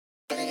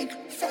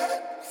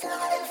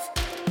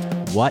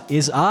What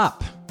is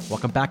up?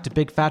 Welcome back to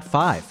Big Fat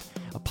Five,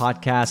 a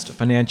podcast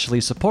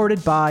financially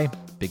supported by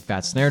Big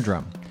Fat Snare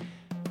Drum.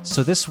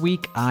 So this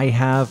week I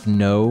have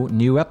no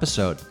new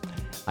episode.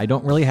 I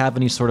don't really have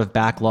any sort of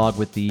backlog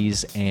with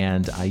these,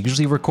 and I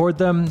usually record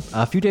them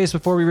a few days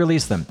before we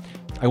release them.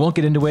 I won't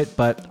get into it,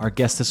 but our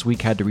guest this week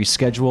had to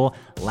reschedule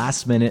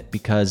last minute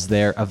because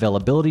their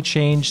availability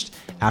changed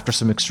after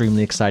some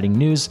extremely exciting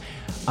news.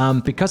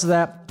 Because of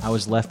that, I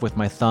was left with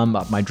my thumb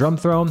up my drum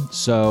throne,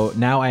 so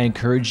now I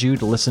encourage you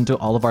to listen to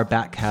all of our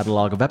back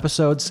catalog of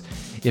episodes.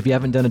 If you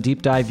haven't done a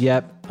deep dive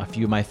yet, a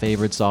few of my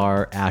favorites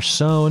are Ash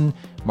Sohn,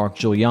 Mark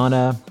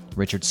Juliana,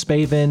 Richard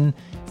Spavin,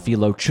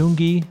 Philo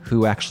Chungi,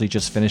 who actually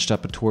just finished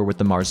up a tour with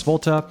the Mars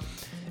Volta.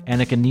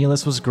 Annika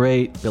Nealis was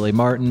great, Billy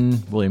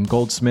Martin, William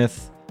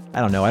Goldsmith. I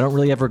don't know, I don't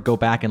really ever go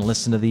back and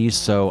listen to these,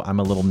 so I'm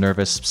a little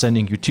nervous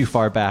sending you too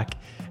far back,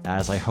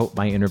 as I hope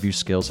my interview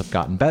skills have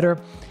gotten better.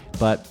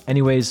 But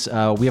anyways,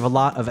 we have a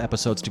lot of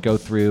episodes to go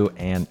through,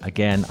 and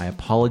again, I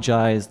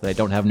apologize that I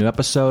don't have a new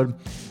episode,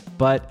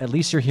 but at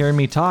least you're hearing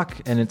me talk,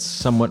 and it's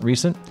somewhat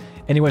recent.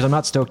 Anyways, I'm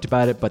not stoked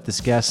about it, but this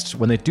guest,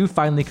 when they do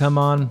finally come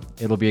on,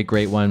 it'll be a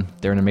great one.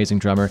 They're an amazing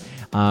drummer.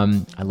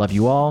 I love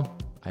you all.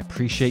 I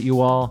appreciate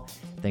you all.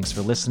 Thanks for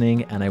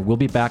listening, and I will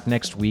be back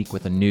next week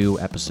with a new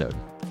episode.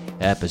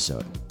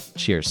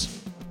 Cheers.